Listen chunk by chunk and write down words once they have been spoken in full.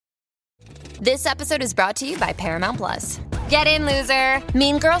This episode is brought to you by Paramount Plus. Get in, loser!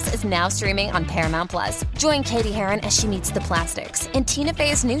 Mean Girls is now streaming on Paramount Plus. Join Katie Heron as she meets the plastics in Tina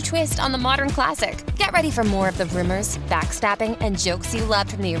Fey's new twist on the modern classic. Get ready for more of the rumors, backstabbing, and jokes you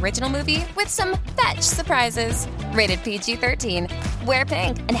loved from the original movie with some fetch surprises. Rated PG-13. Wear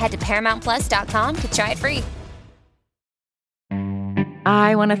pink and head to ParamountPlus.com to try it free.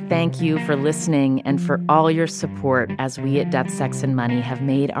 I want to thank you for listening and for all your support as we at Death, Sex, and Money have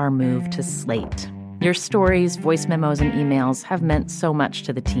made our move to Slate. Your stories, voice memos, and emails have meant so much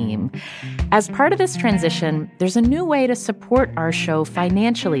to the team. As part of this transition, there's a new way to support our show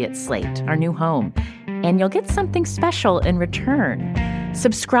financially at Slate, our new home, and you'll get something special in return.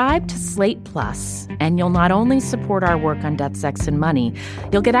 Subscribe to Slate Plus, and you'll not only support our work on Death, Sex, and Money,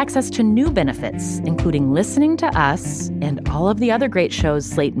 you'll get access to new benefits, including listening to us and all of the other great shows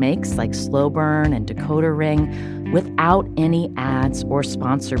Slate makes, like Slow Burn and Decoder Ring, without any ads or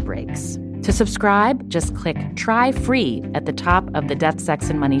sponsor breaks. To subscribe, just click Try Free at the top of the Death, Sex,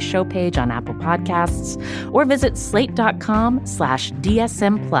 and Money show page on Apple Podcasts, or visit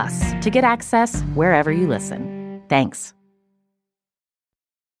slate.com/DSM Plus to get access wherever you listen. Thanks.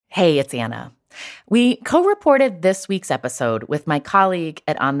 Hey, it's Anna. We co-reported this week's episode with my colleague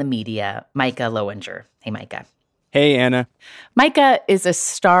at On the Media, Micah Lowinger. Hey, Micah. Hey, Anna. Micah is a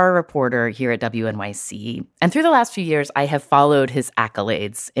star reporter here at WNYC, and through the last few years, I have followed his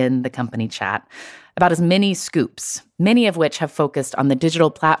accolades in the company chat about his many scoops, many of which have focused on the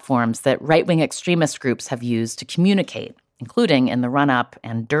digital platforms that right-wing extremist groups have used to communicate, including in the run-up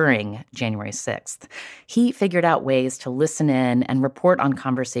and during January 6th. He figured out ways to listen in and report on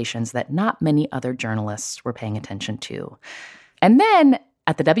conversations that not many other journalists were paying attention to. And then,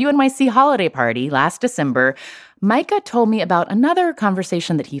 at the WNYC holiday party last December, Micah told me about another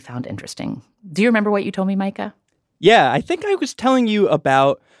conversation that he found interesting. Do you remember what you told me, Micah? Yeah, I think I was telling you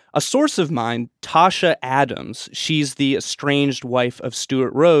about a source of mine, Tasha Adams. She's the estranged wife of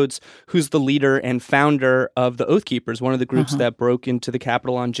Stewart Rhodes, who's the leader and founder of the Oath Keepers, one of the groups that broke into the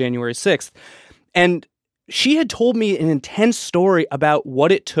Capitol on January 6th. And she had told me an intense story about what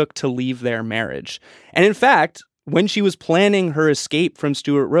it took to leave their marriage. And in fact, when she was planning her escape from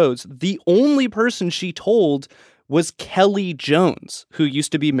Stewart Rhodes, the only person she told was Kelly Jones, who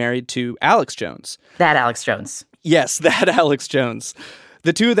used to be married to Alex Jones. That Alex Jones. Yes, that Alex Jones.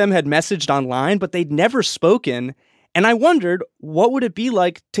 The two of them had messaged online, but they'd never spoken. And I wondered, what would it be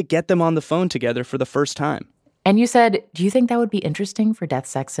like to get them on the phone together for the first time? And you said, do you think that would be interesting for Death,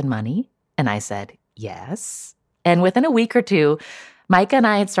 Sex, and Money? And I said, yes. And within a week or two, Micah and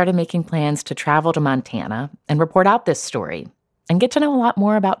I had started making plans to travel to Montana and report out this story and get to know a lot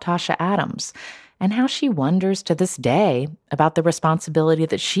more about Tasha Adams and how she wonders to this day about the responsibility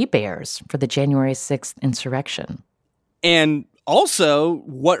that she bears for the January 6th insurrection. And also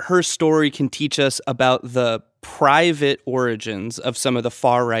what her story can teach us about the private origins of some of the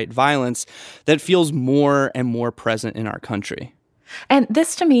far-right violence that feels more and more present in our country. And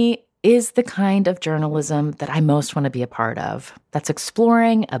this, to me, is the kind of journalism that I most want to be a part of, that's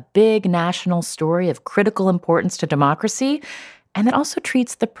exploring a big national story of critical importance to democracy, and that also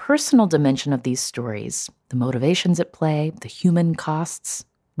treats the personal dimension of these stories, the motivations at play, the human costs,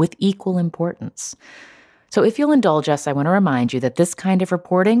 with equal importance. So if you'll indulge us, I want to remind you that this kind of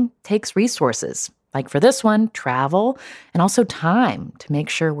reporting takes resources, like for this one, travel, and also time to make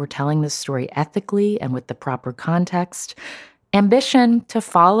sure we're telling this story ethically and with the proper context. Ambition to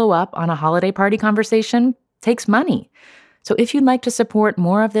follow up on a holiday party conversation takes money. So if you'd like to support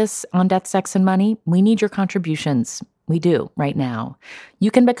more of this on Death, Sex, and Money, we need your contributions. We do, right now.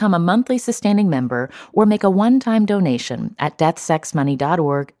 You can become a monthly sustaining member or make a one-time donation at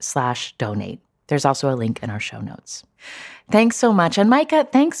deathsexmoney.org/donate. There's also a link in our show notes. Thanks so much. And Micah,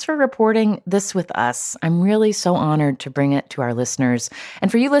 thanks for reporting this with us. I'm really so honored to bring it to our listeners.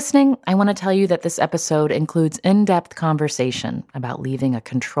 And for you listening, I want to tell you that this episode includes in-depth conversation about leaving a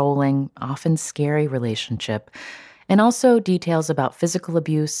controlling, often scary relationship, and also details about physical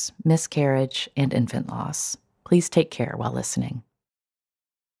abuse, miscarriage, and infant loss. Please take care while listening.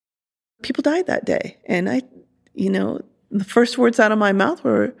 People died that day. And the first words out of my mouth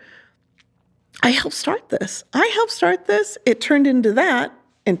were, I helped start this. It turned into that,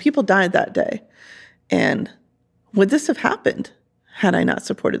 and people died that day. And would this have happened had I not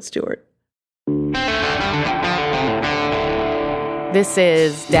supported Stewart? This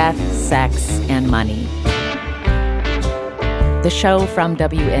is Death, Sex, and Money, the show from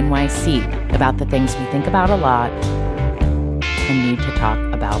WNYC about the things we think about a lot and need to talk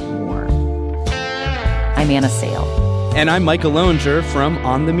about more. I'm Anna Sale. And I'm Micah Lowinger from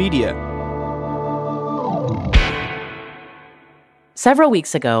On the Media. Several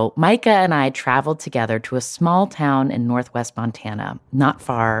weeks ago, Micah and I traveled together to a small town in northwest Montana, not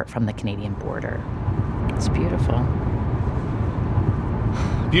far from the Canadian border. It's beautiful.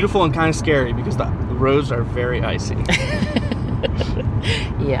 Beautiful and kind of scary because the roads are very icy.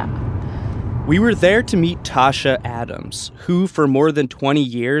 Yeah. We were there to meet Tasha Adams, who for more than 20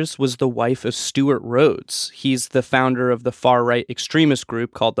 years was the wife of Stewart Rhodes. He's the founder of the far-right extremist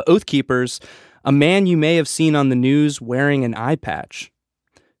group called the Oath Keepers, a man you may have seen on the news wearing an eye patch.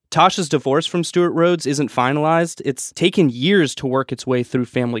 Tasha's divorce from Stewart Rhodes isn't finalized. It's taken years to work its way through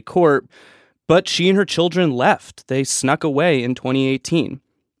family court, but she and her children left. They snuck away in 2018.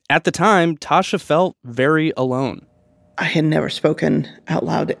 At the time, Tasha felt very alone. I had never spoken out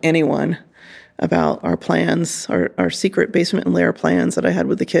loud to anyone about our plans, our secret basement and lair plans that I had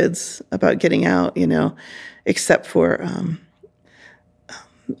with the kids about getting out, except for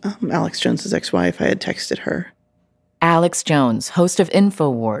Alex Jones's ex-wife. I had texted her. Alex Jones, host of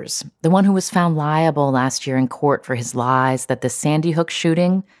InfoWars, the one who was found liable last year in court for his lies that the Sandy Hook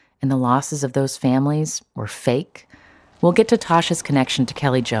shooting and the losses of those families were fake. We'll get to Tasha's connection to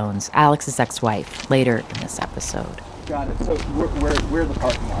Kelly Jones, Alex's ex-wife, later in this episode. Got it. So where the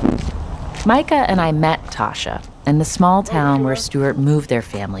parking lot is. Micah and I met Tasha in the small town where Stewart moved their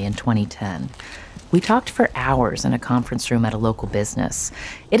family in 2010. We talked for hours in a conference room at a local business.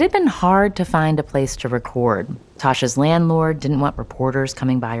 It had been hard to find a place to record. Tasha's landlord didn't want reporters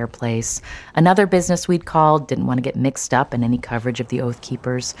coming by her place. Another business we'd called didn't want to get mixed up in any coverage of the Oath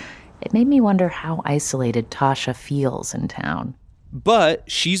Keepers. It made me wonder how isolated Tasha feels in town. But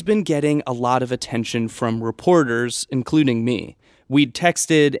she's been getting a lot of attention from reporters, including me. We'd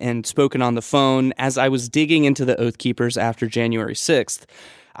texted and spoken on the phone as I was digging into the Oath Keepers after January 6th.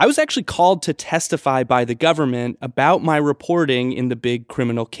 I was actually called to testify by the government about my reporting in the big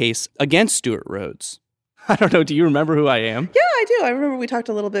criminal case against Stewart Rhodes. I don't know, do you remember who I am? Yeah, I do. I remember we talked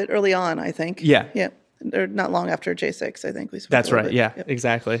a little bit early on, I think. Yeah. Yeah. Or not long after J6, I think we spoke. That's right. Bit. Yeah, Yep.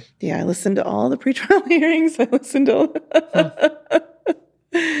 Exactly. Yeah, I listened to all the pretrial hearings. I listened to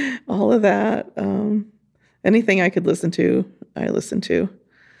all of that. Anything I could listen to, I listened to.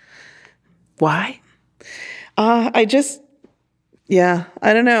 Why? I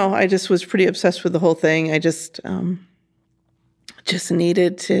don't know. I just was pretty obsessed with the whole thing. I just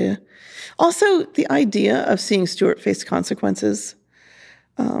needed to. Also, the idea of seeing Stewart face consequences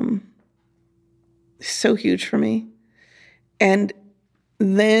is so huge for me. And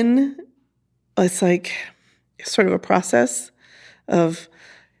then it's like sort of a process of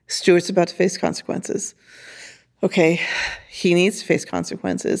Stewart's about to face consequences. Okay, he needs to face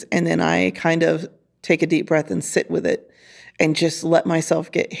consequences. And then I kind of take a deep breath and sit with it and just let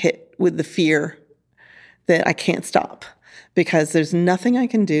myself get hit with the fear that I can't stop, because there's nothing I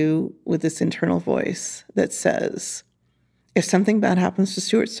can do with this internal voice that says, if something bad happens to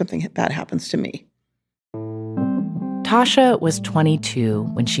Stewart, something bad happens to me. Tasha was 22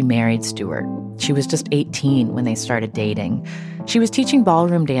 when she married Stewart. She was just 18 when they started dating. She was teaching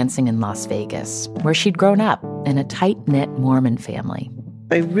ballroom dancing in Las Vegas, where she'd grown up in a tight-knit Mormon family.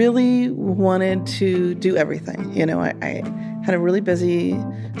 I really wanted to do everything. I had a really busy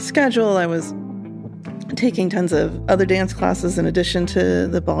schedule. I was taking tons of other dance classes in addition to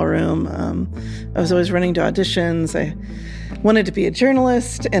the ballroom. I was always running to auditions. I wanted to be a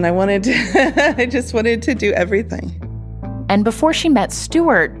journalist, and I just wanted to do everything. And before she met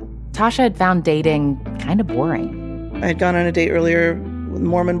Stewart, Tasha had found dating kind of boring. I had gone on a date earlier with a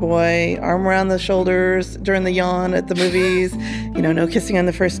Mormon boy, arm around the shoulders during the yawn at the movies. No kissing on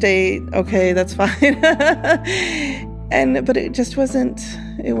the first date. Okay, that's fine. But it just wasn't.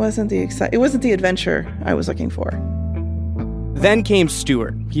 It wasn't the adventure I was looking for. Then came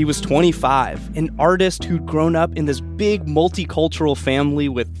Stewart. He was 25, an artist who'd grown up in this big multicultural family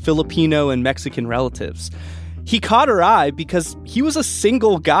with Filipino and Mexican relatives. He caught her eye because he was a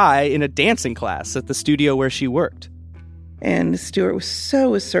single guy in a dancing class at the studio where she worked. And Stewart was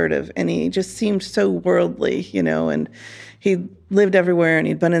so assertive, and he just seemed so worldly, and he lived everywhere, and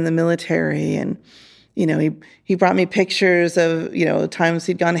he'd been in the military, and he brought me pictures of times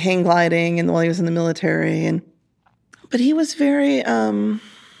he'd gone hang gliding and while he was in the military, but he was very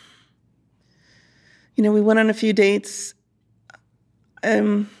we went on a few dates.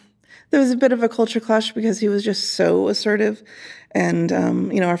 There was a bit of a culture clash because he was just so assertive, and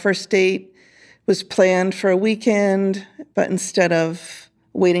our first date was planned for a weekend, but instead of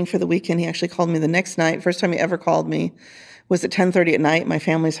waiting for the weekend, he actually called me the next night. First time he ever called me was at 10:30 at night. My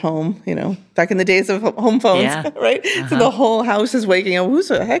family's home, back in the days of home phones, yeah. Right? Uh-huh. So the whole house is waking up. Who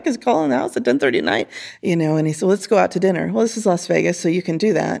the heck is calling the house at 10:30 at night? And he said, let's go out to dinner. Well, this is Las Vegas, so you can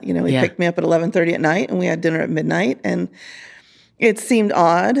do that. He picked me up at 11:30 at night, and we had dinner at midnight. And It seemed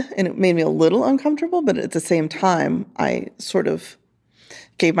odd, and it made me a little uncomfortable, but at the same time, I sort of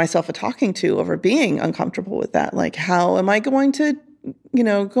gave myself a talking to over being uncomfortable with that. Like, how am I going to,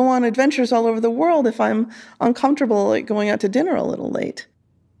 go on adventures all over the world if I'm uncomfortable, like going out to dinner a little late?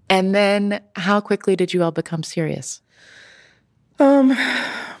 And then how quickly did you all become serious?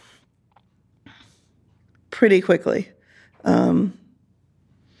 Pretty quickly. I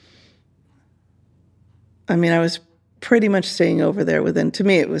was pretty much staying over there to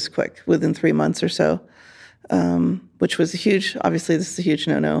me, it was quick, within 3 months or so, which was obviously this is a huge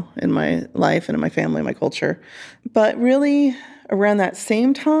no-no in my life and in my family and my culture. But really, around that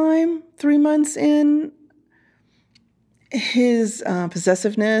same time, 3 months in, his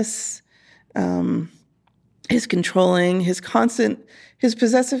possessiveness, his controlling, his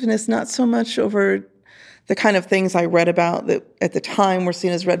possessiveness, not so much over the kind of things I read about that at the time were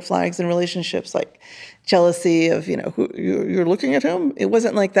seen as red flags in relationships, like jealousy of, who you're looking at him. It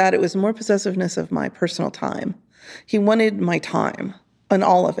wasn't like that. It was more possessiveness of my personal time. He wanted my time and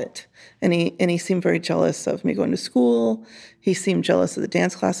all of it. And he seemed very jealous of me going to school. He seemed jealous of the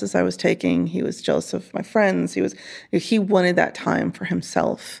dance classes I was taking. He was jealous of my friends. He wanted that time for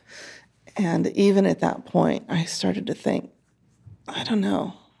himself. And even at that point, I started to think, I don't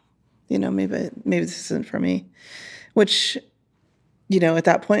know, maybe this isn't for me. Which, at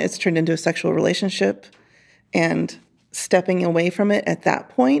that point, it's turned into a sexual relationship. And stepping away from it at that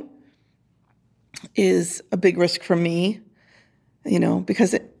point is a big risk for me,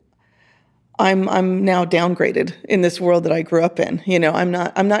 because I'm now downgraded in this world that I grew up in. I'm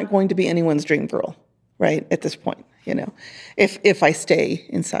not going to be anyone's dream girl, right? At this point, if I stay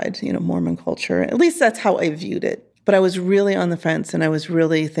inside, Mormon culture, at least that's how I viewed it. But I was really on the fence, and I was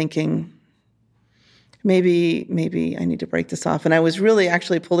really thinking, maybe I need to break this off. And I was really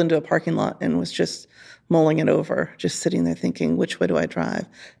actually pulled into a parking lot and was just mulling it over, just sitting there thinking, which way do I drive?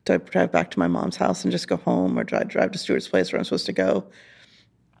 Do I drive back to my mom's house and just go home, or do I drive to Stuart's place where I'm supposed to go?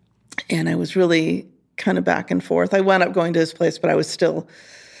 And I was really kind of back and forth. I wound up going to his place, but I was still,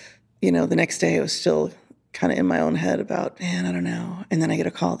 the next day I was still kind of in my own head about, man, I don't know. And then I get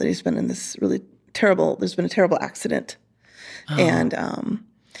a call that he's been in this there's been a terrible accident. Oh. And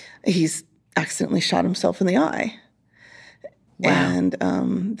he's accidentally shot himself in the eye. Wow.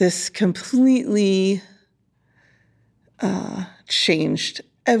 And this completely changed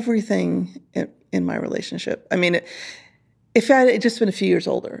everything in my relationship. If I had just been a few years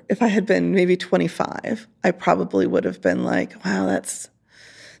older, if I had been maybe 25, I probably would have been like, wow, that's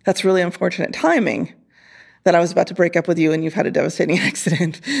really unfortunate timing that I was about to break up with you and you've had a devastating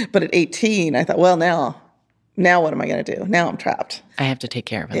accident. But at 18, I thought, well, now what am I going to do? Now I'm trapped. I have to take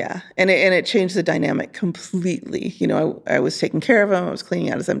care of him. Yeah. And it changed the dynamic completely. I was taking care of him. I was cleaning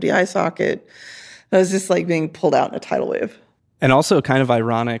out his empty eye socket. I was just like being pulled out in a tidal wave. And also kind of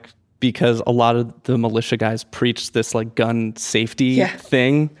ironic because a lot of the militia guys preach this like gun safety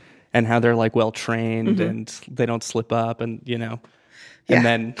thing and how they're like well trained and they don't slip up and and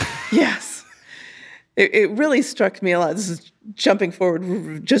then. Yes. It really struck me a lot. This is jumping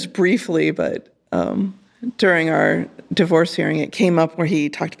forward just briefly, but during our divorce hearing, it came up where he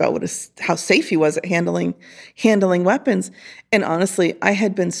talked about how safe he was at handling weapons. And honestly, I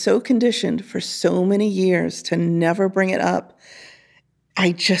had been so conditioned for so many years to never bring it up.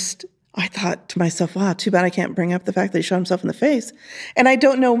 I thought to myself, wow, too bad I can't bring up the fact that he shot himself in the face. And I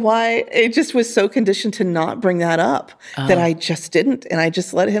don't know why. It just was so conditioned to not bring that up that I just didn't. And I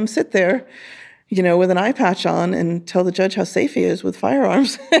just let him sit there, with an eye patch on and tell the judge how safe he is with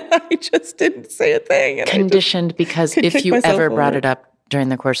firearms. I just didn't say a thing. And conditioned because if you ever brought it up during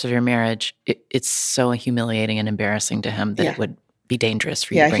the course of your marriage, it's so humiliating and embarrassing to him that it would be dangerous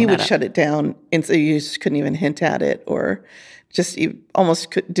for you to bring that up. Yeah, he would shut it down, and so you just couldn't even hint at it, or just you almost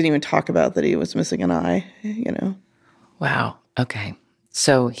didn't even talk about that he was missing an eye, Wow. Okay.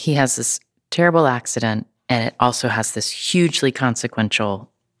 So he has this terrible accident, and it also has this hugely consequential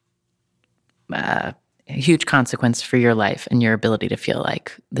huge consequence for your life and your ability to feel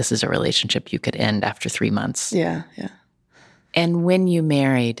like this is a relationship you could end after 3 months. Yeah, yeah. And when you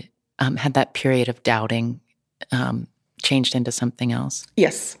married, had that period of doubting changed into something else?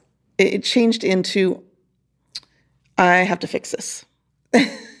 Yes. It changed into, I have to fix this.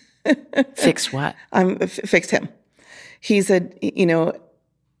 Fix what? Fix him. He said,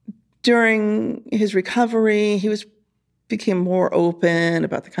 during his recovery, he became more open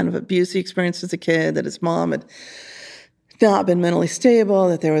about the kind of abuse he experienced as a kid, that his mom had not been mentally stable,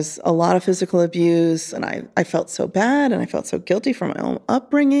 that there was a lot of physical abuse. And I felt so bad and I felt so guilty for my own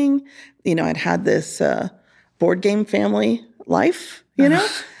upbringing. I'd had this board game family life,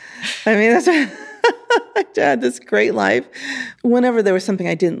 that's I had this great life. Whenever there was something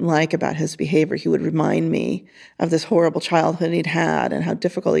I didn't like about his behavior, he would remind me of this horrible childhood he'd had and how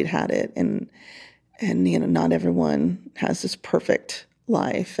difficult he'd had it. And not everyone has this perfect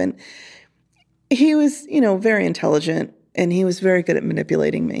life. And he was, very intelligent, and he was very good at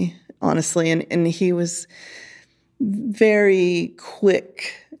manipulating me, honestly. And he was very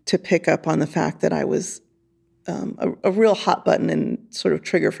quick to pick up on the fact that I was a real hot button, and sort of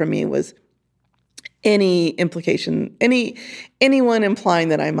trigger for me was any implication, anyone implying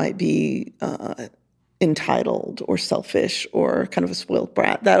that I might be entitled or selfish or kind of a spoiled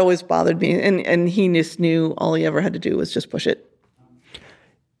brat. That always bothered me. And he just knew all he ever had to do was just push it.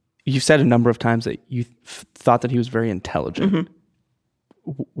 You've said a number of times that you thought that he was very intelligent.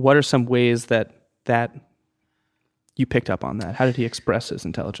 Mm-hmm. What are some ways that you picked up on that? How did he express his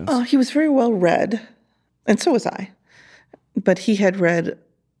intelligence? Oh, he was very well read, and so was I. But he had read,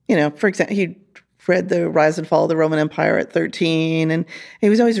 for example, he read The Rise and Fall of the Roman Empire at 13, and he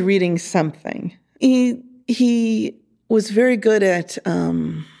was always reading something. He was very good at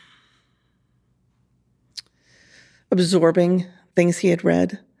absorbing things he had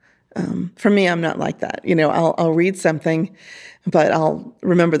read. For me, I'm not like that. I'll read something, but I'll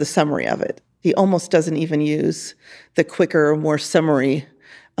remember the summary of it. He almost doesn't even use the quicker, more summary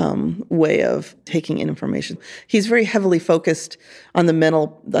way of taking in information. He's very heavily focused on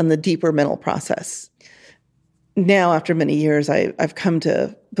the deeper mental process. Now, after many years, I've come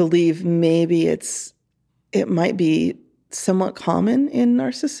to believe maybe it might be somewhat common in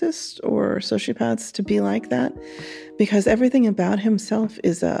narcissists or sociopaths to be like that, because everything about himself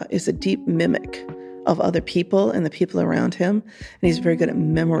is a deep mimic of other people and the people around him, and he's very good at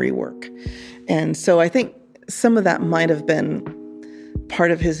memory work. And so I think some of that might have been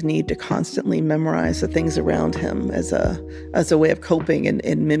part of his need to constantly memorize the things around him as a way of coping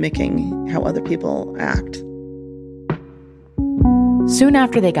and mimicking how other people act. Soon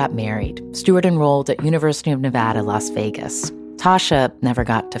after they got married, Stuart enrolled at University of Nevada, Las Vegas. Tasha never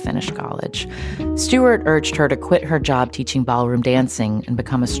got to finish college. Stuart urged her to quit her job teaching ballroom dancing and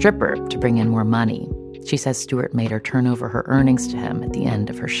become a stripper to bring in more money. She says Stuart made her turn over her earnings to him at the end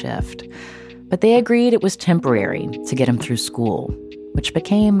of her shift. But they agreed it was temporary to get him through school, which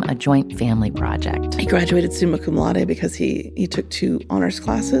became a joint family project. He graduated summa cum laude because he took 2 honors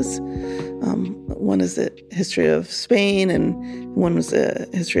classes. One is the history of Spain, and one was the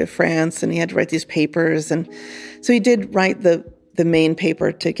history of France, and he had to write these papers. And so he did write the main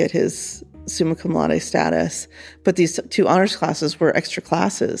paper to get his summa cum laude status, but these 2 honors classes were extra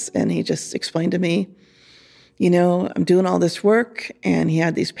classes, and he just explained to me, I'm doing all this work, and he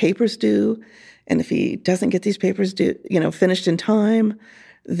had these papers due, and if he doesn't get these papers due, finished in time,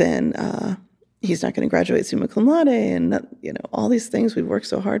 then he's not going to graduate summa cum laude, and all these things we've worked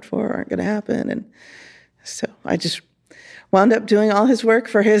so hard for aren't going to happen. And so I just wound up doing all his work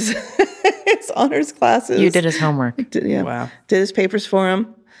for his his honors classes. You did his homework. Wow. Did his papers for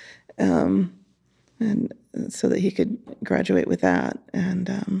him, and so that he could graduate with that. And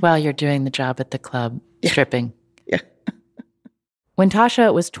while you're doing the job at the club, stripping. Yeah. When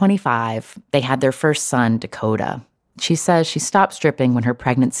Tasha was 25, they had their first son, Dakota. She says she stopped stripping when her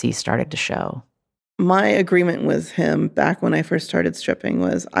pregnancy started to show. My agreement with him back when I first started stripping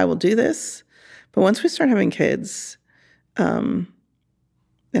was, I will do this, but once we start having kids, and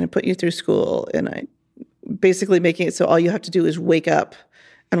I put you through school, and I basically making it so all you have to do is wake up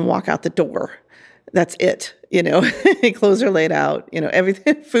and walk out the door. That's it. Clothes are laid out.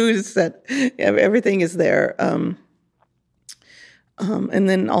 Everything, food is set. Everything is there. And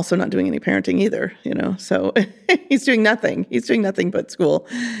then also not doing any parenting either. So he's doing nothing. He's doing nothing but school.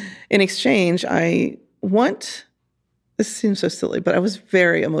 In exchange, this seems so silly, but I was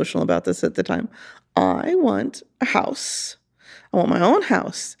very emotional about this at the time. I want a house. I want my own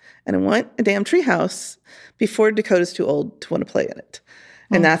house, and I want a damn tree house before Dakota's too old to want to play in it.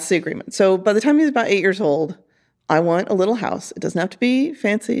 And that's the agreement. So by the time he's about 8 years old, I want a little house. It doesn't have to be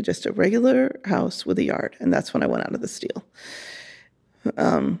fancy, just a regular house with a yard. And that's when I went out of this deal.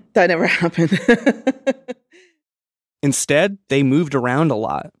 That never happened. Instead, they moved around a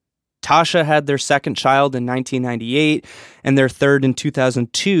lot. Tasha had their second child in 1998 and their third in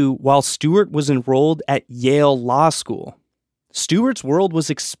 2002, while Stuart was enrolled at Yale Law School. Stuart's world was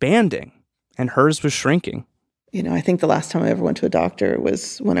expanding, and hers was shrinking. I think the last time I ever went to a doctor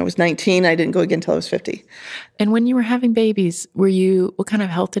was when I was 19. I didn't go again until I was 50. And when you were having babies, what kind of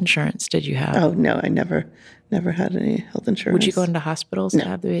health insurance did you have? Oh, no, I never had any health insurance. Would you go into hospitals to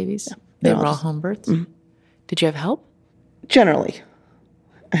have the babies? No. They were all home births? Mm-hmm. Did you have help? Generally.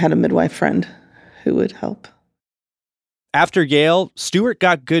 I had a midwife friend who would help. After Yale, Stewart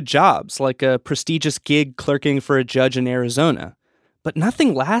got good jobs, like a prestigious gig clerking for a judge in Arizona. But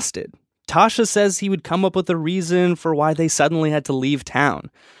nothing lasted. Tasha says he would come up with a reason for why they suddenly had to leave town.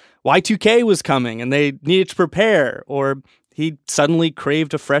 Y2K was coming and they needed to prepare, or he suddenly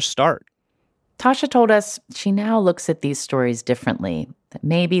craved a fresh start. Tasha told us she now looks at these stories differently, that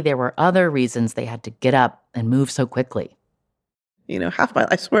maybe there were other reasons they had to get up and move so quickly. You know,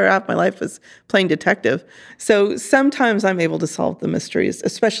 I swear half my life was playing detective. So sometimes I'm able to solve the mysteries,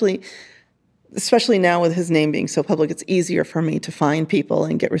 especially now with his name being so public. It's easier for me to find people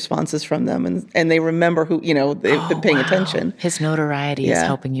and get responses from them. And they remember who, you know, they've been paying attention. His notoriety is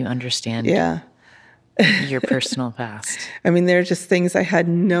helping you understand your personal past. I mean, there are just things I had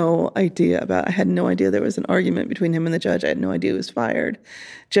no idea about. I had no idea there was an argument between him and the judge. I had no idea he was fired.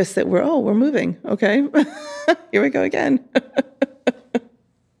 Just that we're moving. Okay, here we go again.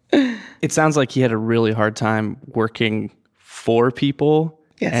 It sounds like he had a really hard time working for people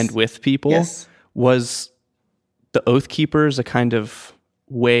and with people. Yes. Was the Oath Keepers a kind of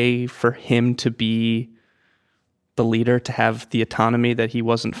way for him to be the leader, to have the autonomy that he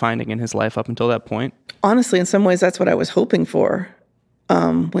wasn't finding in his life up until that point? Honestly, in some ways, that's what I was hoping for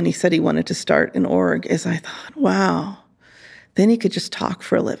when he said he wanted to start an org, is I thought, wow, then he could just talk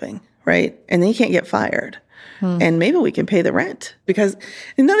for a living, right? And then he can't get fired. And maybe we can pay the rent. Because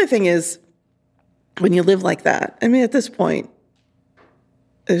another thing is, when you live like that, I mean, at this point,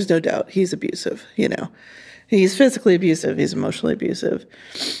 there's no doubt he's abusive, you know. He's physically abusive. He's emotionally abusive.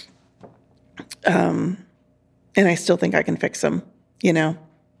 And I still think I can fix him, you know.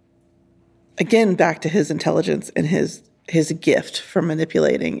 Again, back to his intelligence and his gift for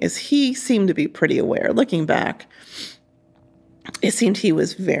manipulating, is he seemed to be pretty aware. Looking back, it seemed he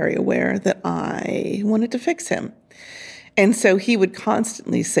was very aware that I wanted to fix him. And so he would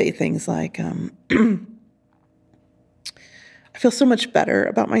constantly say things like, I feel so much better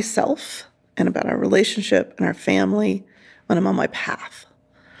about myself and about our relationship and our family when I'm on my path.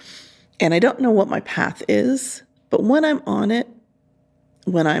 And I don't know what my path is, but when I'm on it,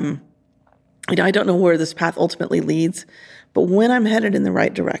 I don't know where this path ultimately leads, but when I'm headed in the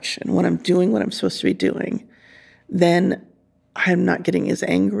right direction, when I'm doing what I'm supposed to be doing, then I'm not getting as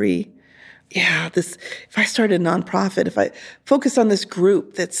angry. If I start a nonprofit, if I focus on this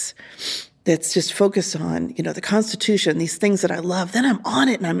group that's just focused on, you know, the Constitution, these things that I love, then I'm on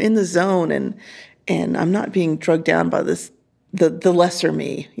it and I'm in the zone and I'm not being drugged down by this, the lesser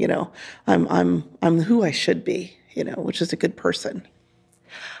me, you know. I'm who I should be, you know, which is a good person.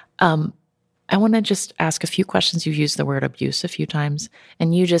 I want to just ask a few questions. You've used the word abuse a few times,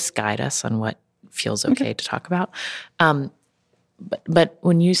 and you just guide us on what feels okay to talk about. But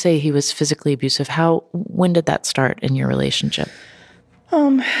when you say he was physically abusive, when did that start in your relationship?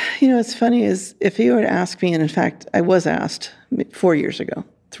 You know, what's funny is if he were to ask me, and in fact, I was asked 3 years ago,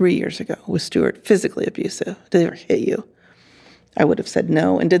 was Stewart physically abusive? Did he ever hit you? I would have said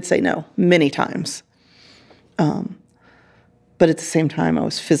no, and did say no many times. But at the same time, I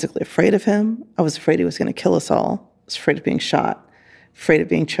was physically afraid of him. I was afraid he was going to kill us all. I was afraid of being shot, afraid of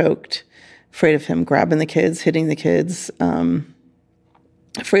being choked, afraid of him grabbing the kids, hitting the kids,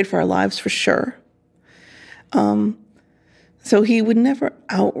 afraid for our lives for sure. So he would never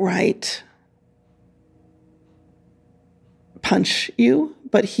outright punch you,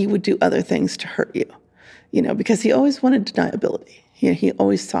 but he would do other things to hurt you, you know, because he always wanted deniability. You know, he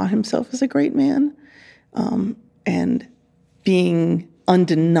always saw himself as a great man, and being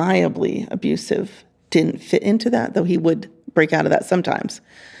undeniably abusive didn't fit into that, though he would break out of that sometimes.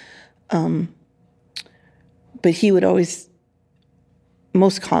 But he would always,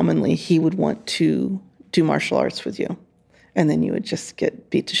 most commonly, he would want to do martial arts with you. And then you would just get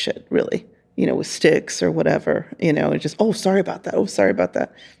beat to shit, really, you know, with sticks or whatever, you know, and just, oh, sorry about that. Oh, sorry about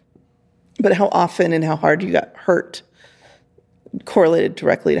that. But how often and how hard you got hurt correlated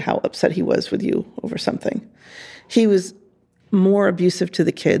directly to how upset he was with you over something. He was more abusive to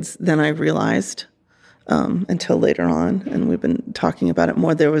the kids than I realized until later on. And we've been talking about it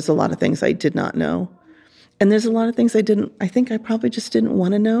more. There was a lot of things I did not know. And there's a lot of things I think I probably just didn't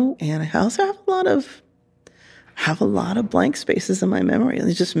want to know. And I also have a lot of blank spaces in my memory.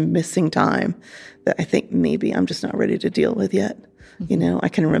 There's just missing time that I think maybe I'm just not ready to deal with yet. You know, I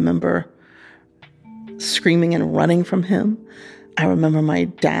can remember screaming and running from him. I remember my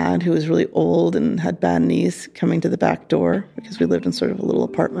dad, who was really old and had bad knees, coming to the back door, because we lived in sort of a little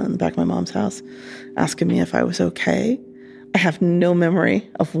apartment in the back of my mom's house, asking me if I was okay. I have no memory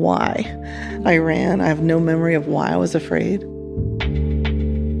of why I ran. I have no memory of why I was afraid.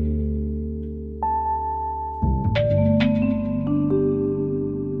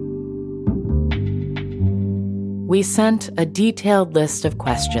 We sent a detailed list of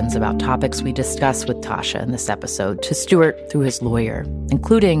questions about topics we discussed with Tasha in this episode to Stuart through his lawyer,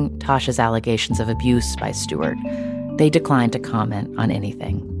 including Tasha's allegations of abuse by Stuart. They declined to comment on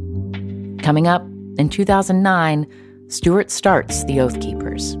anything. Coming up, in 2009, Stuart starts the Oath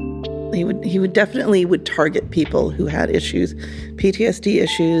Keepers. He would definitely target people who had issues, PTSD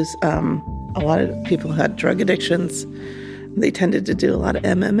issues. A lot of people who had drug addictions. They tended to do a lot of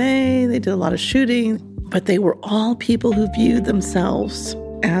MMA. They did a lot of shooting. But they were all people who viewed themselves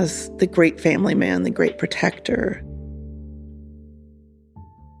as the great family man, the great protector.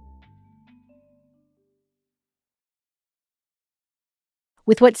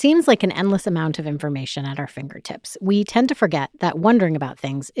 With what seems like an endless amount of information at our fingertips, we tend to forget that wondering about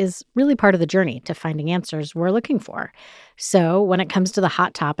things is really part of the journey to finding answers we're looking for. So when it comes to the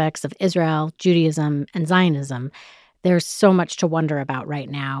hot topics of Israel, Judaism, and Zionism, there's so much to wonder about right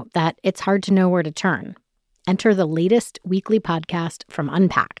now that it's hard to know where to turn. Enter the latest weekly podcast from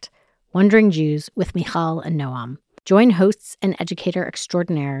Unpacked, Wondering Jews with Michal and Noam. Join hosts and educator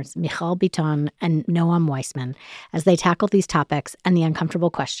extraordinaires Michal Biton and Noam Weissman as they tackle these topics and the uncomfortable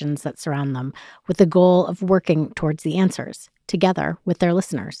questions that surround them with the goal of working towards the answers, together with their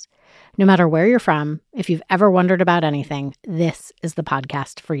listeners. No matter where you're from, if you've ever wondered about anything, this is the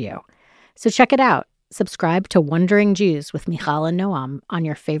podcast for you. So check it out. Subscribe to Wondering Jews with Michal and Noam on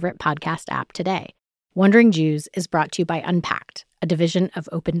your favorite podcast app today. Wondering Jews is brought to you by Unpacked, a division of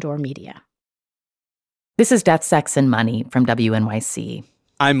Open Door Media. This is Death, Sex, and Money from WNYC.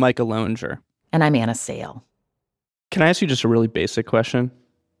 I'm Micah Loewinger. And I'm Anna Sale. Can I ask you just a really basic question?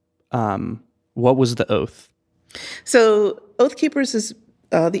 What was the oath? So Oath Keepers is,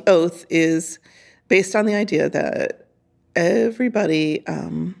 the oath is based on the idea that everybody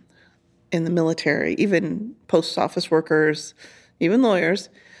in the military, even post office workers, even lawyers,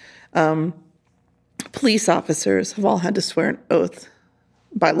 police officers have all had to swear an oath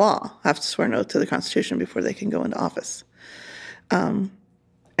by law, have to swear an oath to the Constitution before they can go into office. And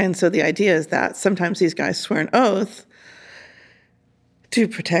so the idea is that sometimes these guys swear an oath to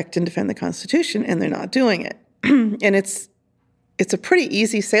protect and defend the Constitution, and they're not doing it. And it's a pretty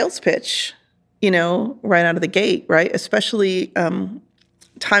easy sales pitch, right out of the gate, right? Especially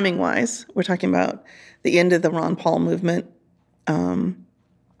timing-wise. We're talking about the end of the Ron Paul movement,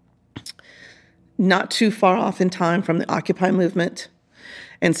 not too far off in time from the Occupy movement.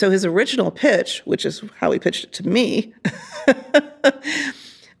 And so his original pitch, which is how he pitched it to me,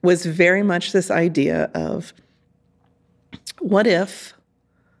 was very much this idea of what if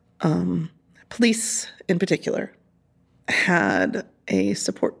police in particular had a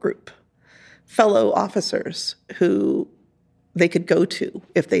support group, fellow officers who they could go to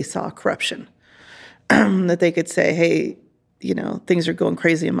if they saw corruption, that they could say, hey, things are going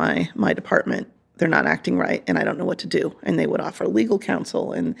crazy in my department. They're not acting right, and I don't know what to do. And they would offer legal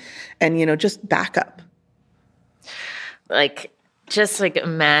counsel and just backup. Just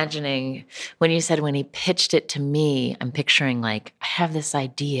imagining when you said when he pitched it to me, I'm picturing I have this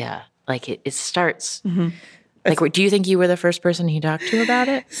idea. It starts. Mm-hmm. Do you think you were the first person he talked to about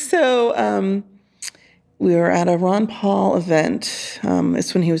it? So we were at a Ron Paul event.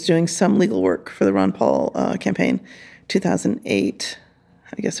 It's when he was doing some legal work for the Ron Paul campaign, 2008,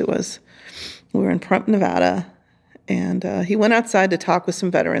 I guess it was. We were in Pahrump, Nevada, and he went outside to talk with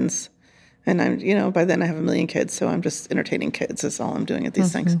some veterans. And I'm, by then I have a million kids, so I'm just entertaining kids. That's all I'm doing at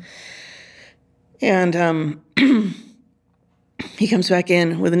these things. And he comes back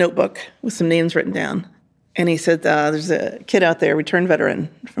in with a notebook with some names written down. And he said, there's a kid out there, returned veteran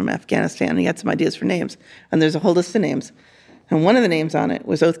from Afghanistan, and he had some ideas for names. And there's a whole list of names. And one of the names on it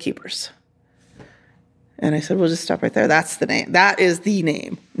was Oath Keepers. And I said, we'll just stop right there. That's the name. That is the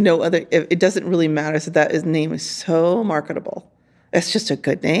name. No other. It doesn't really matter. So name is so marketable. It's just a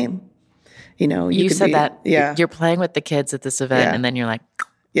good name. You said that. Yeah. You're playing with the kids at this event, and then you're like,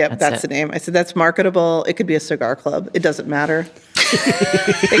 yep, that's the name. I said, that's marketable. It could be a cigar club. It doesn't matter.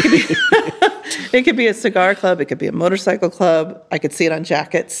 It could be a cigar club. It could be a motorcycle club. I could see it on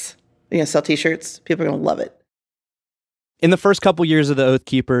jackets. Sell T-shirts. People are going to love it. In the first couple years of the Oath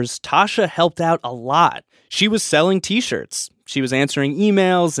Keepers, Tasha helped out a lot. She was selling T-shirts. She was answering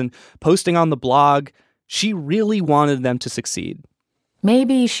emails and posting on the blog. She really wanted them to succeed.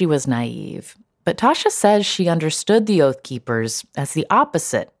 Maybe she was naive, but Tasha says she understood the Oath Keepers as the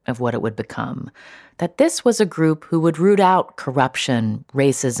opposite of what it would become, that this was a group who would root out corruption,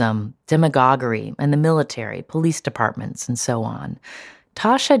 racism, demagoguery, and the military, police departments, and so on.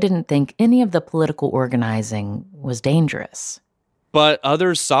 Tasha didn't think any of the political organizing was dangerous. But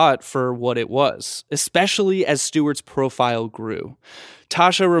others saw it for what it was, especially as Stewart's profile grew.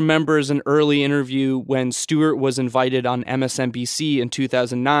 Tasha remembers an early interview when Stewart was invited on MSNBC in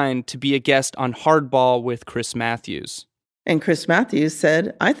 2009 to be a guest on Hardball with Chris Matthews. And Chris Matthews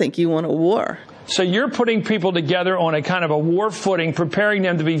said, I think you want a war. So you're putting people together on a kind of a war footing, preparing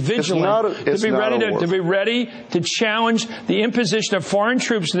them to be vigilant, to be ready to challenge the imposition of foreign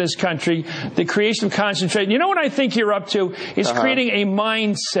troops in this country, the creation of concentration. You know what I think you're up to is creating a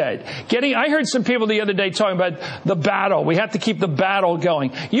mindset. I heard some people the other day talking about the battle. We have to keep the battle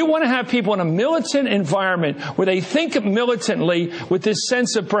going. You want to have people in a militant environment where they think militantly with this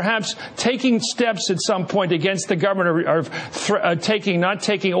sense of perhaps taking steps at some point against the government or not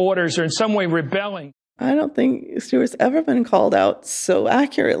taking orders or in some way rebelling. I don't think Stewart's ever been called out so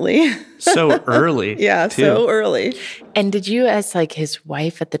accurately. So early. Yeah, too. So early. And did you, as like his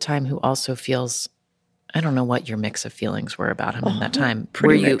wife at the time, who also feels, I don't know what your mix of feelings were about him in that time.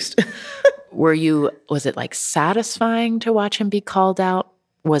 Pretty mixed. Was it like satisfying to watch him be called out?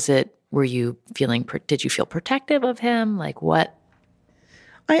 Did you feel protective of him? Like what?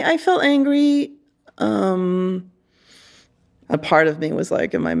 I felt angry. A part of me was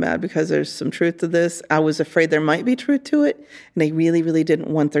like, am I mad because there's some truth to this? I was afraid there might be truth to it, and I really, really didn't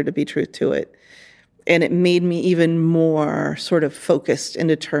want there to be truth to it. And it made me even more sort of focused and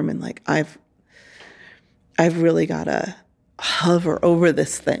determined, like, I've really got to hover over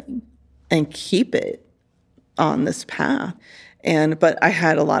this thing and keep it on this path. But I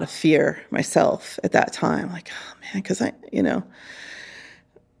had a lot of fear myself at that time, like, oh man, because I know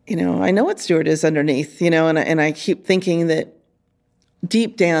what Stewart is underneath, and I keep thinking that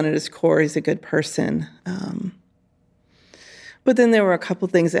deep down at his core, he's a good person. But then there were a couple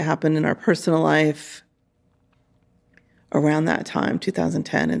things that happened in our personal life around that time,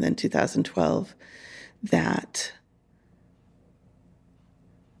 2010 and then 2012, that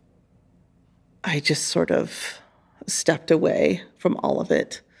I just sort of stepped away from all of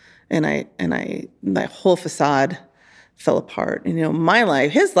it. And my whole facade fell apart. My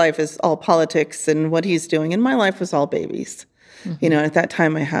life, his life is all politics and what he's doing, and my life was all babies. Mm-hmm. At that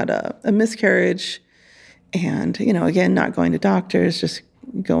time I had a miscarriage and, again, not going to doctors, just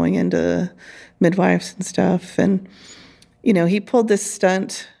going into midwives and stuff. And, he pulled this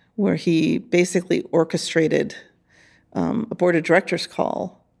stunt where he basically orchestrated a board of directors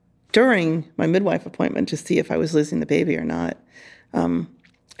call during my midwife appointment to see if I was losing the baby or not. And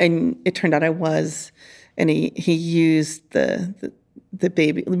it turned out I was. And he used the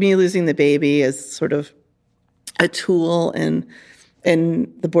baby, me losing the baby, as sort of a tool, and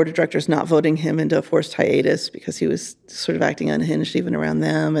the board of directors not voting him into a forced hiatus because he was sort of acting unhinged even around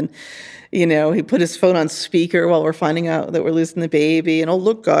them. And, he put his phone on speaker while we're finding out that we're losing the baby. And, oh,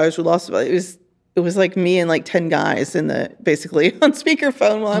 look, guys, we lost. It was like me and like 10 guys basically on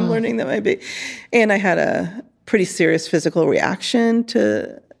speakerphone while I'm learning that my baby. And I had a pretty serious physical reaction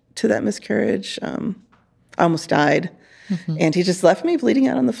to that miscarriage. I almost died. Mm-hmm. And he just left me bleeding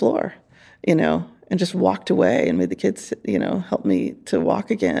out on the floor, and just walked away and made the kids, help me to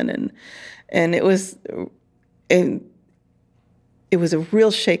walk again. And it was a real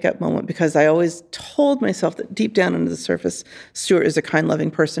shake-up moment because I always told myself that deep down under the surface, Stewart is a kind,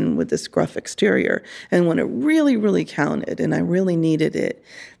 loving person with this gruff exterior. And when it really, really counted and I really needed it,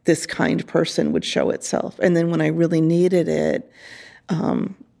 this kind person would show itself. And then when I really needed it,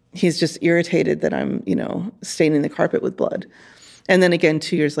 he's just irritated that I'm, staining the carpet with blood. And then again,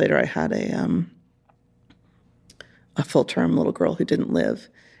 2 years later, I had a full-term little girl who didn't live.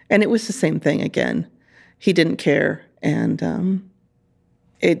 And it was the same thing again. He didn't care. And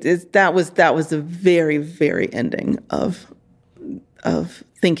that was the very, very ending of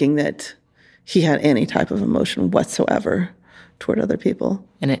thinking that he had any type of emotion whatsoever toward other people.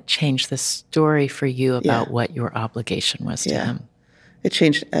 And it changed the story for you about what your obligation was to him. It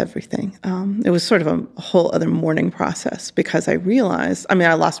changed everything. It was sort of a whole other mourning process because I realized,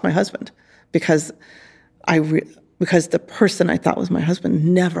 I lost my husband because the person I thought was my husband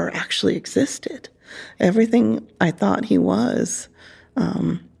never actually existed. Everything I thought he was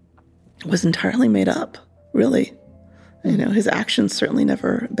entirely made up, really. His actions certainly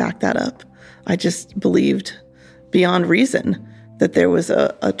never backed that up. I just believed beyond reason that there was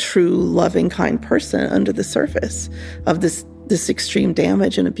a true, loving, kind person under the surface of this extreme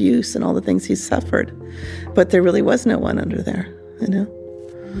damage and abuse and all the things he's suffered. But there really was no one under there,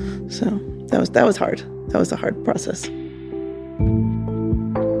 So that was hard. That was a hard process.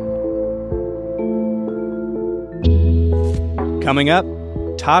 Coming up,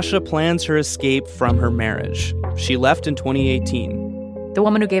 Tasha plans her escape from her marriage. She left in 2018. The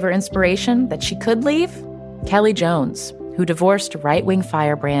woman who gave her inspiration that she could leave? Kelly Jones, who who divorced right-wing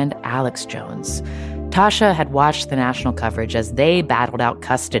firebrand Alex Jones. Tasha had watched the national coverage as they battled out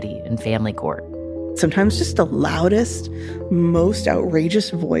custody in family court. Sometimes just the loudest, most outrageous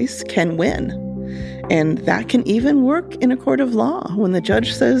voice can win. And that can even work in a court of law when the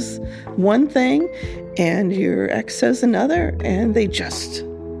judge says one thing and your ex says another, and they just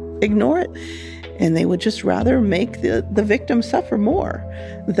ignore it. And they would just rather make the victim suffer more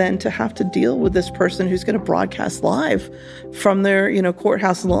than to have to deal with this person who's going to broadcast live from their,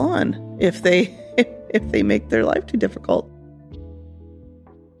 courthouse lawn if they make their life too difficult.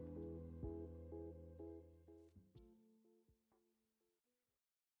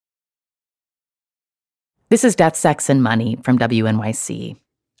 This is Death, Sex, and Money from WNYC.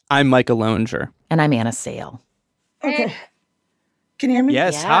 I'm Micah Loenger. And I'm Anna Sale. Okay. Can you hear me?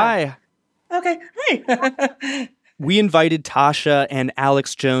 Yes, hi. Okay, hi. We invited Tasha and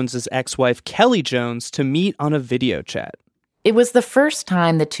Alex Jones's ex-wife, Kelly Jones, to meet on a video chat. It was the first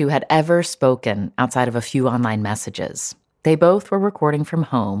time the two had ever spoken outside of a few online messages. They both were recording from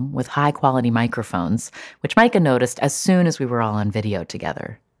home with high-quality microphones, which Micah noticed as soon as we were all on video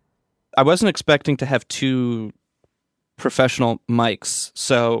together. I wasn't expecting to have two professional mics,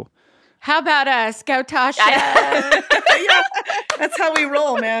 so... How about us? Go, Tasha. Yeah, that's how we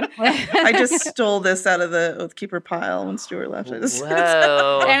roll, man. I just stole this out of the Oathkeeper pile when Stuart left.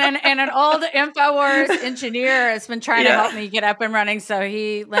 Whoa. and an old InfoWars engineer has been trying to help me get up and running, so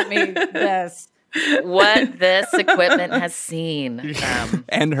he lent me this. What this equipment has seen.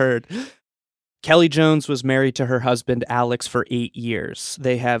 And heard. Kelly Jones was married to her husband, Alex, for 8 years.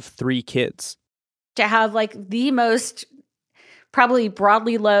 They have 3 kids. To have the most probably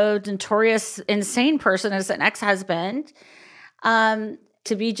broadly loathed, notorious, insane person as an ex-husband, to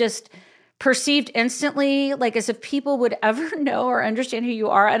be just perceived instantly, as if people would ever know or understand who you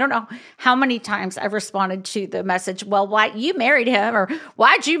are. I don't know how many times I've responded to the message, well, why you married him, or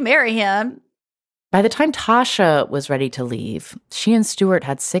why'd you marry him? By the time Tasha was ready to leave, she and Stuart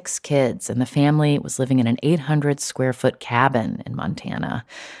had 6 kids, and the family was living in an 800-square-foot cabin in Montana.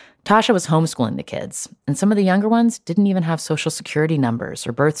 Tasha was homeschooling the kids, and some of the younger ones didn't even have Social Security numbers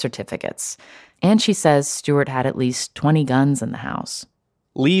or birth certificates. And she says Stuart had at least 20 guns in the house.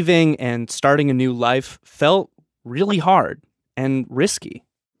 Leaving and starting a new life felt really hard and risky.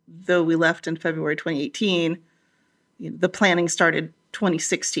 Though we left in February 2018, the planning started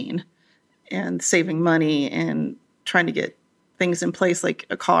 2016, and saving money and trying to get things in place like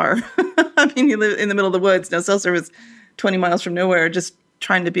a car. I mean, you live in the middle of the woods, no cell service, 20 miles from nowhere, just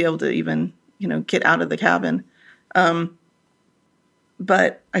trying to be able to even, get out of the cabin.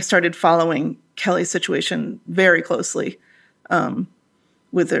 But I started following Kelly's situation very closely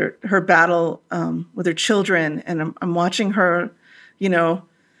with her battle with her children. And I'm watching her,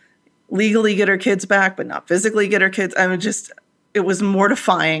 legally get her kids back, but not physically get her kids. It was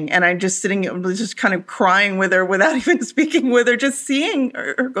mortifying. And I'm just sitting, just kind of crying with her without even speaking with her, just seeing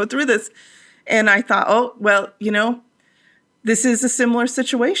her go through this. And I thought, oh, well, this is a similar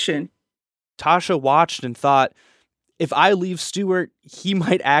situation. Tasha watched and thought, if I leave Stuart, he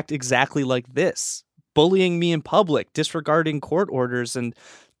might act exactly like this, bullying me in public, disregarding court orders, and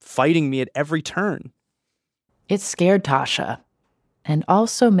fighting me at every turn. It scared Tasha and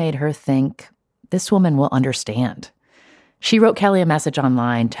also made her think this woman will understand. She wrote Kelly a message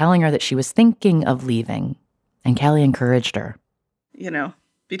online telling her that she was thinking of leaving, and Kelly encouraged her.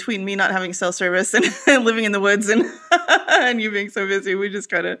 Between me not having cell service and living in the woods and and you being so busy, we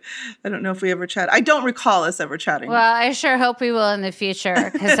just I don't know if we ever chat. I don't recall us ever chatting. Well, I sure hope we will in the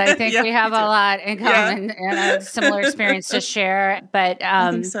future, because I think we have a lot in common and a similar experience to share. But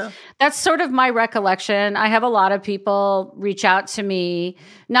I think so. That's sort of my recollection. I have a lot of people reach out to me,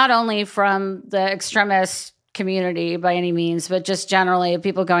 not only from the extremist community by any means, but just generally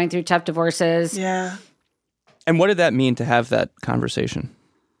people going through tough divorces. Yeah. And what did that mean to have that conversation?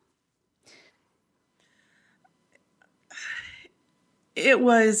 It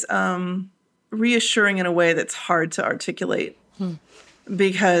was reassuring in a way that's hard to articulate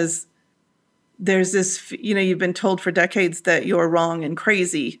because there's this, you've been told for decades that you're wrong and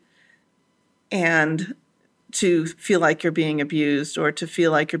crazy, and to feel like you're being abused or to feel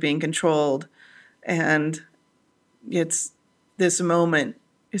like you're being controlled. And it's this moment.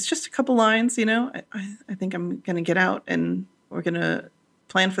 It's just a couple lines, I think I'm going to get out and we're going to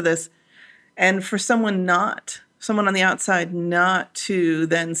plan for this. And for someone on the outside not to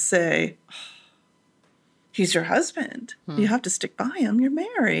then say, oh, he's your husband. You have to stick by him. You're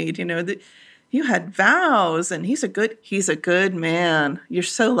married. You had vows and he's a good man. You're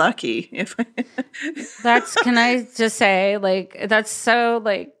so lucky. Can I just say, that's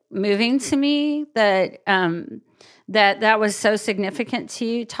so moving to me that that was so significant to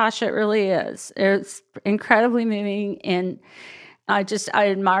you, Tasha. It really is. It's incredibly moving, and I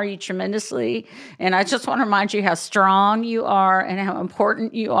admire you tremendously. And I just want to remind you how strong you are and how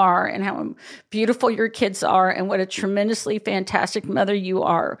important you are and how beautiful your kids are and what a tremendously fantastic mother you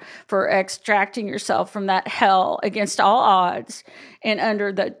are for extracting yourself from that hell against all odds and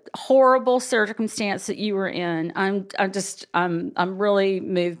under the horrible circumstance that you were in. I'm really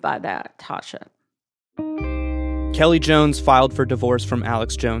moved by that, Tasha. Kelly Jones filed for divorce from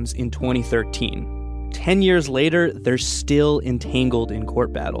Alex Jones in 2013. 10 years later, they're still entangled in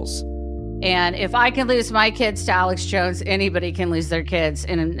court battles. And if I can lose my kids to Alex Jones, anybody can lose their kids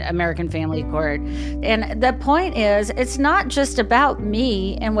in an American family court. And the point is, it's not just about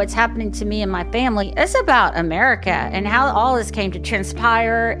me and what's happening to me and my family. It's about America and how all this came to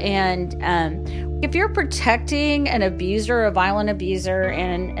transpire. And if you're protecting an abuser, a violent abuser,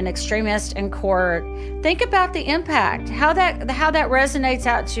 and an extremist in court, think about the impact, how that resonates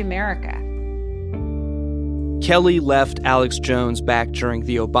out to America. Kelly left Alex Jones back during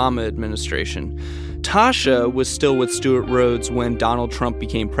the Obama administration. Tasha was still with Stewart Rhodes when Donald Trump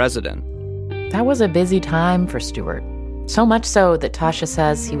became president. That was a busy time for Stewart. So much so that Tasha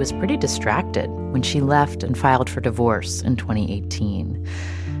says he was pretty distracted when she left and filed for divorce in 2018.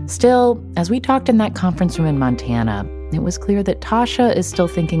 Still, as we talked in that conference room in Montana, it was clear that Tasha is still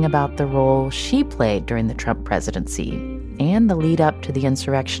thinking about the role she played during the Trump presidency and the lead up to the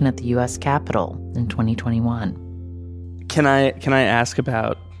insurrection at the U.S. Capitol in 2021. Can I ask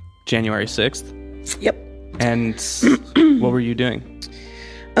about January 6th? Yep. And what were you doing?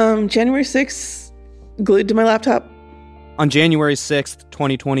 January 6th, glued to my laptop. On January 6th,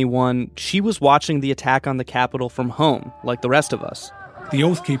 2021, she was watching the attack on the Capitol from home, like the rest of us. The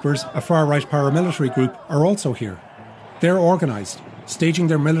Oath Keepers, a far-right paramilitary group, are also here. They're organised, staging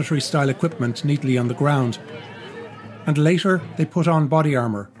their military-style equipment neatly on the ground. And later, they put on body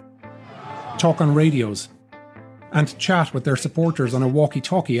armour, talk on radios, and chat with their supporters on a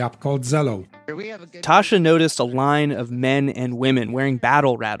walkie-talkie app called Zello. Tasha noticed a line of men and women wearing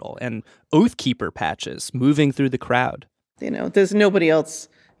battle rattle and Oath Keeper patches moving through the crowd. There's nobody else,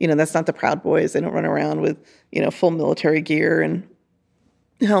 that's not the Proud Boys. They don't run around with, full military gear and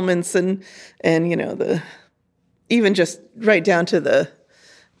helmets and even just right down to the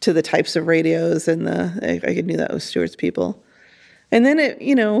types of radios and I knew that was Stewart's people. And then it,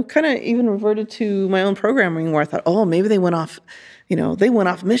 kind of even reverted to my own programming where I thought, oh, maybe they went off, they went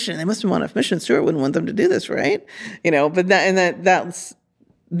off mission. They must have went off mission. Stewart wouldn't want them to do this, right? But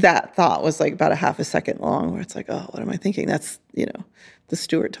that thought was like about a half a second long where it's like, oh, what am I thinking? That's, the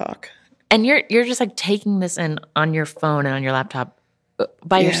Stewart talk. And you're just like taking this in on your phone and on your laptop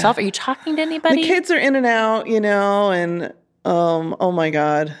by yourself. Are you talking to anybody? The kids are in and out, and oh my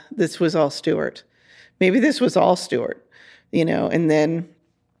God, this was all Stewart. Maybe this was all Stewart, and then,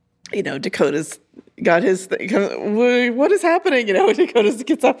 Dakota's got his thing. What is happening? Dakota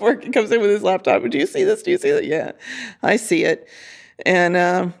gets off work and comes in with his laptop. Do you see this? Do you see that? Yeah, I see it.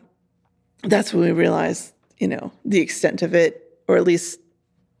 And that's when we realized, the extent of it, or at least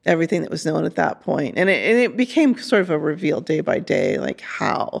everything that was known at that point. And it became sort of a reveal day by day, like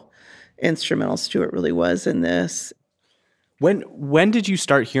how instrumental Stewart really was in this. When did you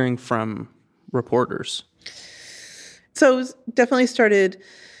start hearing from reporters? So it was definitely started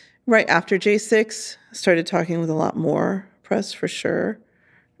right after J6. Started talking with a lot more press for sure.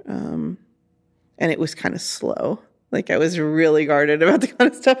 And it was kind of slow. Like I was really guarded about the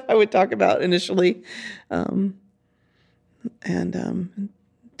kind of stuff I would talk about initially.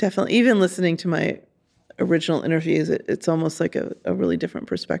 Definitely, even listening to my original interviews, it's almost like a really different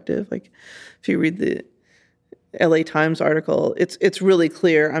perspective. Like if you read the LA Times article, it's really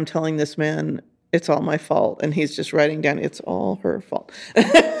clear I'm telling this man it's all my fault, and he's just writing down it's all her fault.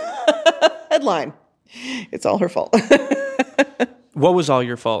 Headline, it's all her fault. What was all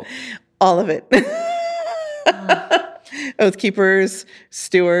your fault? All of it. Oath Keepers,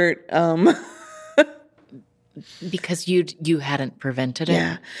 Stewart. Because you hadn't prevented it?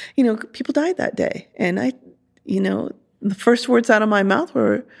 Yeah. People died that day. And the first words out of my mouth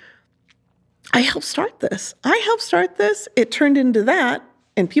were, I helped start this. It turned into that,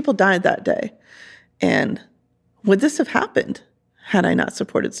 and people died that day. And would this have happened had I not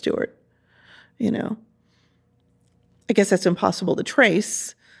supported Stewart? I guess that's impossible to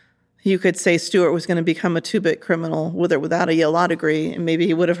trace. You could say Stewart was going to become a two-bit criminal with or without a Yale law degree, and maybe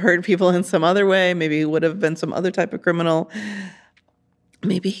he would have hurt people in some other way. Maybe he would have been some other type of criminal.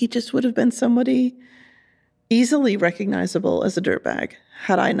 Maybe he just would have been somebody easily recognizable as a dirtbag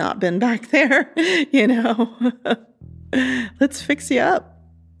had I not been back there. Let's fix you up.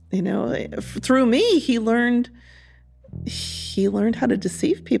 Through me, he learned he learned how to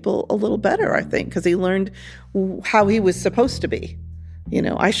deceive people a little better, I think, because he learned how he was supposed to be.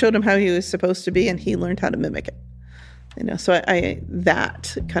 I showed him how he was supposed to be, and he learned how to mimic it. So I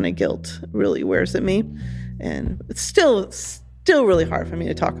that kind of guilt really wears at me, and it's still really hard for me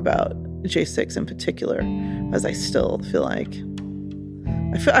to talk about J6 in particular, as I still feel like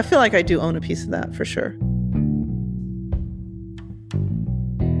I feel like I do own a piece of that for sure.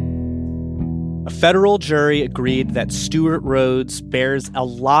 A federal jury agreed that Stewart Rhodes bears a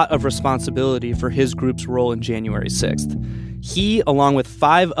lot of responsibility for his group's role in January 6th. He, along with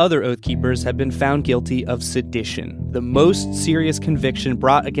 5 other Oath Keepers, have been found guilty of sedition, the most serious conviction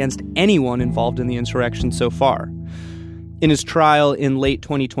brought against anyone involved in the insurrection so far. In his trial in late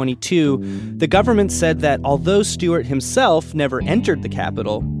 2022, the government said that although Stewart himself never entered the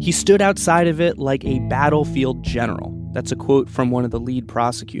Capitol, he stood outside of it like a battlefield general. That's a quote from one of the lead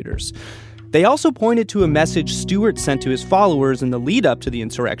prosecutors. They also pointed to a message Stewart sent to his followers in the lead up to the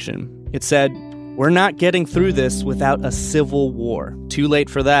insurrection. It said, "We're not getting through this without a civil war. Too late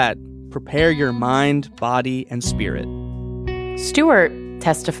for that. Prepare your mind, body, and spirit." Stewart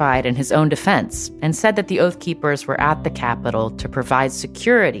testified in his own defense and said that the Oath Keepers were at the Capitol to provide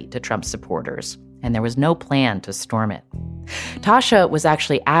security to Trump supporters, and there was no plan to storm it. Tasha was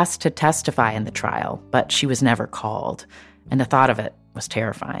actually asked to testify in the trial, but she was never called, and the thought of it was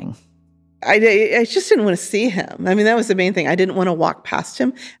terrifying. I just didn't want to see him. I mean, that was the main thing. I didn't want to walk past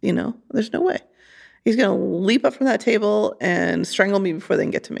him. There's no way. He's going to leap up from that table and strangle me before they can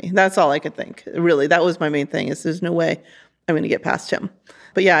get to me. That's all I could think. Really, that was my main thing, is there's no way I'm going to get past him.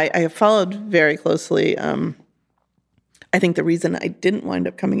 But yeah, I followed very closely. I think the reason I didn't wind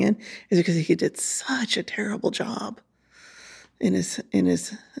up coming in is because he did such a terrible job in his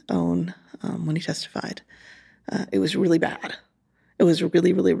own when he testified. It was really bad. It was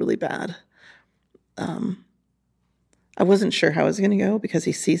really, really, really bad. I wasn't sure how it was going to go because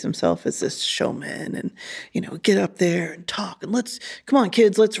he sees himself as this showman and, get up there and talk and come on,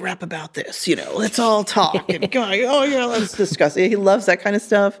 kids, let's rap about this, let's all talk and go, oh yeah, let's discuss it. He loves that kind of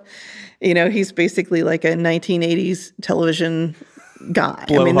stuff. He's basically like a 1980s television guy.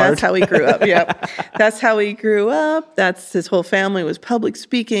 Blowhard. I mean, that's how he grew up. Yeah. That's how he grew up. That's his whole family was public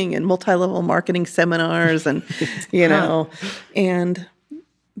speaking and multi-level marketing seminars and, and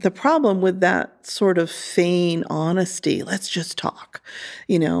the problem with that sort of feign honesty, let's just talk,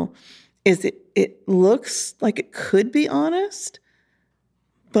 is it looks like it could be honest,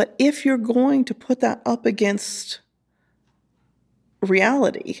 but if you're going to put that up against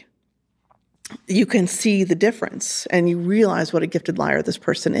reality, you can see the difference and you realize what a gifted liar this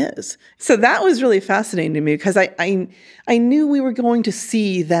person is. So that was really fascinating to me because I knew we were going to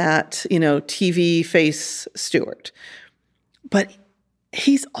see that, TV face Stewart, but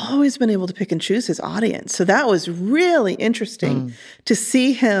he's always been able to pick and choose his audience. So that was really interesting to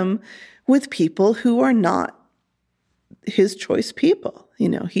see him with people who are not his choice people.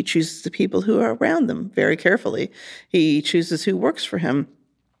 He chooses the people who are around them very carefully. He chooses who works for him.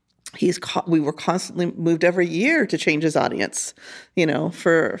 We were constantly moved every year to change his audience,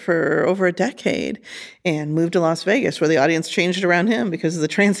 for over a decade, and moved to Las Vegas where the audience changed around him because of the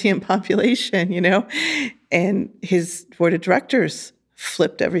transient population, and his board of directors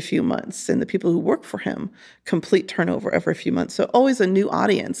flipped every few months, and the people who work for him, complete turnover every few months. So always a new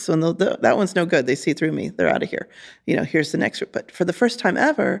audience. So that one's no good. They see through me. They're out of here. Here's the next group. But for the first time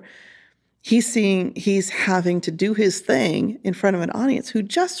ever, he's having to do his thing in front of an audience who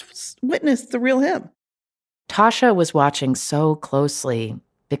just witnessed the real him. Tasha was watching so closely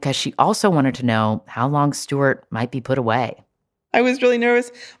because she also wanted to know how long Stewart might be put away. I was really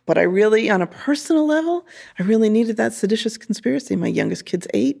nervous, but I really, on a personal level, I really needed that seditious conspiracy. My youngest kid's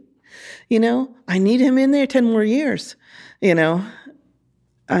 8, I need him in there 10 more years, and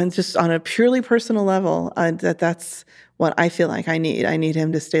just on a purely personal level, that's what I feel like I need. I need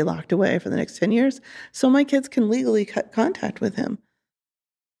him to stay locked away for the next 10 years so my kids can legally cut contact with him.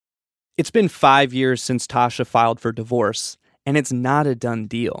 It's been 5 years since Tasha filed for divorce, and it's not a done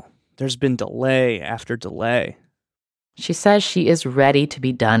deal. There's been delay after delay. She says she is ready to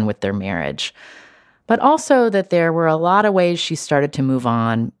be done with their marriage, but also that there were a lot of ways she started to move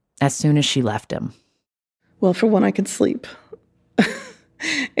on as soon as she left him. Well, for one, I could sleep.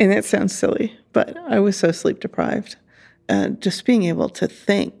 And that sounds silly, but I was so sleep deprived. Just being able to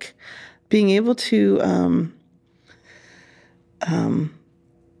think, being able to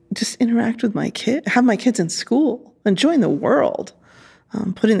just interact with my kid, have my kids in school, enjoying the world.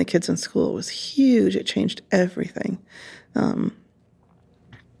 Putting the kids in school was huge. It changed everything. I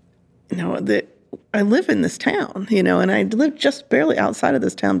live in this town, and I lived just barely outside of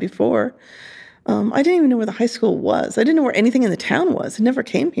this town before. I didn't even know where the high school was. I didn't know where anything in the town was. I never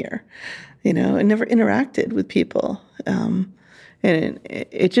came here, I never interacted with people. And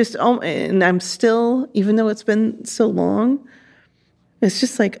it just, and I'm still, even though it's been so long, it's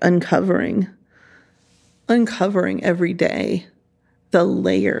just like uncovering every day the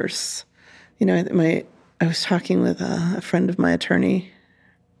layers. I was talking with a friend of my attorney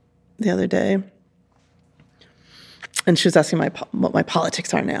the other day, and she was asking what my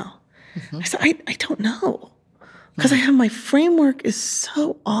politics are now. Mm-hmm. I said, I don't know, because my framework is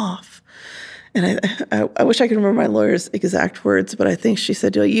so off. And I wish I could remember my lawyer's exact words, but I think she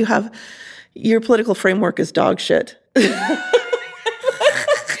said, your political framework is dog shit.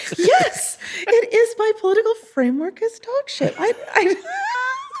 Yes, it is. My political framework is dog shit.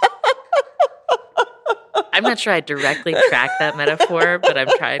 I'm not sure I directly track that metaphor, but I'm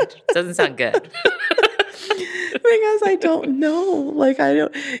trying. It doesn't sound good. Because I don't know.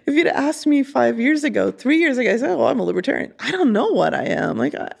 If you'd asked me 5 years ago, 3 years ago, I said, I'm a libertarian. I don't know what I am. I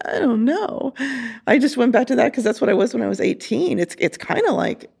don't know. I just went back to that because that's what I was when I was 18. It's kind of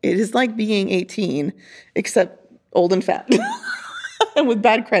it is like being 18, except old and fat and with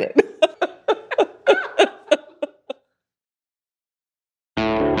bad credit.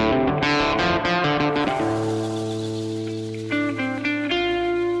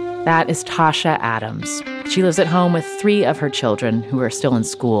 That is Tasha Adams. She lives at home with 3 of her children who are still in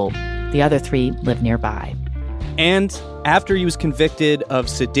school. The other 3 live nearby. And after he was convicted of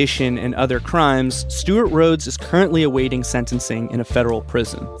sedition and other crimes, Stewart Rhodes is currently awaiting sentencing in a federal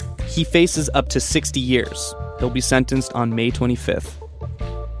prison. He faces up to 60 years. He'll be sentenced on May 25th.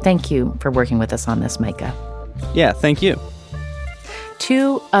 Thank you for working with us on this, Micah. Yeah, thank you.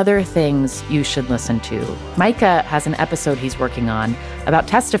 2 other things you should listen to. Micah has an episode he's working on about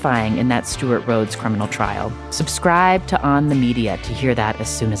testifying in that Stewart Rhodes criminal trial. Subscribe to On the Media to hear that as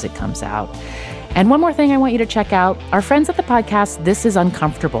soon as it comes out. And one more thing I want you to check out. Our friends at the podcast This Is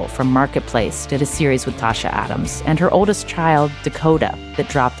Uncomfortable from Marketplace did a series with Tasha Adams and her oldest child, Dakota, that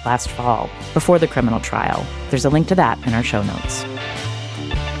dropped last fall before the criminal trial. There's a link to that in our show notes.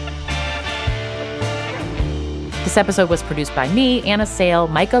 This episode was produced by me, Anna Sale,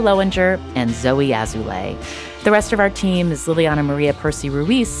 Micah Lowinger, and Zoe Azulay. The rest of our team is Liliana Maria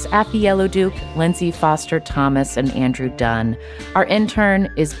Percy-Ruiz, Afi Yellowduke, Lindsay Foster Thomas, and Andrew Dunn. Our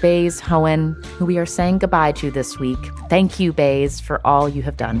intern is Baze Hohen, who we are saying goodbye to this week. Thank you, Baze, for all you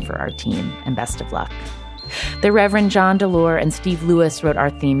have done for our team, and best of luck. The Reverend John Delore and Steve Lewis wrote our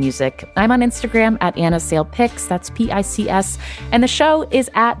theme music. I'm on Instagram at AnnaSalePics, that's Pics, and the show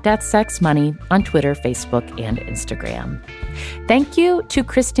is at Death, Sex, Money on Twitter, Facebook, and Instagram. Thank you to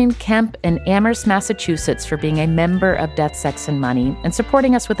Christine Kemp in Amherst, Massachusetts for being a member of Death, Sex, and Money and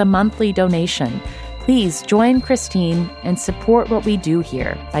supporting us with a monthly donation. Please join Christine and support what we do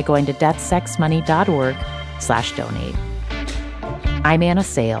here by going to deathsexmoney.org/donate. I'm Anna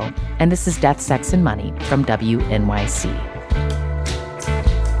Sale, and this is Death, Sex, and Money from WNYC.